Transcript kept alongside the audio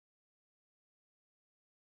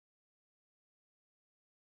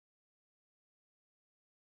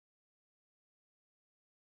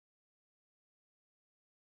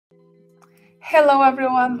Hello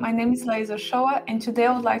everyone, my name is Laisa Shoa, and today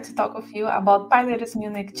I would like to talk with you about PyLadies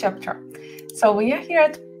Munich chapter. So we are here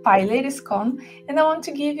at PyLadies Con, and I want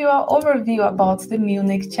to give you an overview about the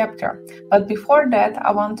Munich chapter. But before that,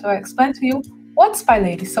 I want to explain to you what's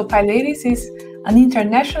PyLadies. So PyLadies is an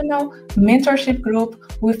international mentorship group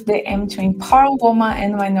with the aim to empower women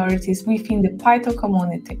and minorities within the Python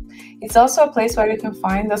community. It's also a place where you can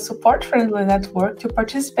find a support-friendly network to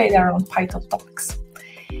participate around Python topics.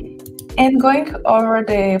 And going over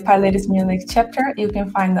the PyLadies Munich chapter, you can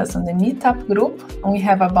find us on the Meetup group. We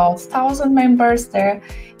have about 1,000 members there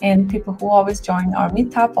and people who always join our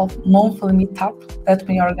Meetup, of monthly Meetup that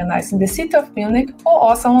we organize in the city of Munich or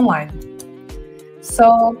also online.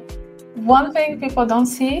 So one thing people don't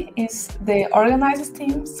see is the organizers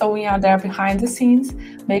team. So we are there behind the scenes,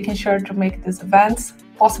 making sure to make these events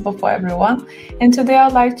possible for everyone. And today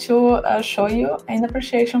I'd like to show you an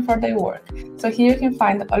appreciation for their work. So here you can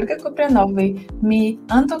find Olga Kuprianovi, me,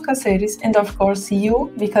 Anton Caceres, and of course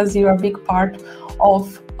you, because you're a big part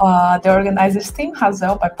of the organizers team as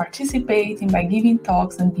well, by participating, by giving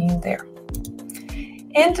talks and being there.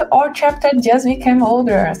 And our chapter just became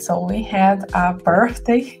older, so we had a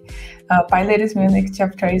birthday. PyLadies Munich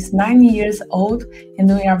chapter is 9 years old, and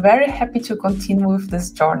we are very happy to continue with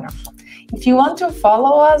this journey. If you want to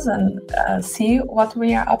follow us and see what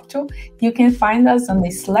we are up to, you can find us on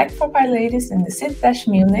the Slack for PyLadies in the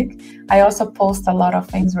City-Munich. I also post a lot of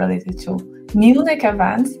things related to Munich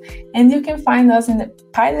events, and you can find us in the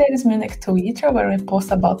PyLadies Munich Twitter, where we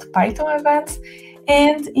post about Python events.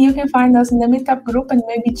 And you can find us in the Meetup group and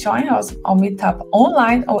maybe join us on Meetup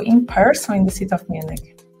online or in person in the city of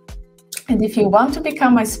Munich. And if you want to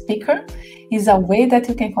become a speaker, is a way that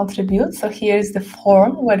you can contribute. So here is the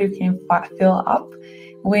form where you can fill up.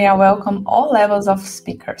 We are welcome all levels of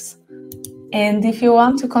speakers. And if you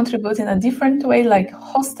want to contribute in a different way, like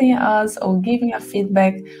hosting us or giving a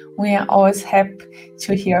feedback, we are always happy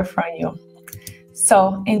to hear from you.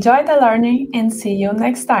 So enjoy the learning and see you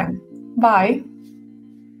next time. Bye.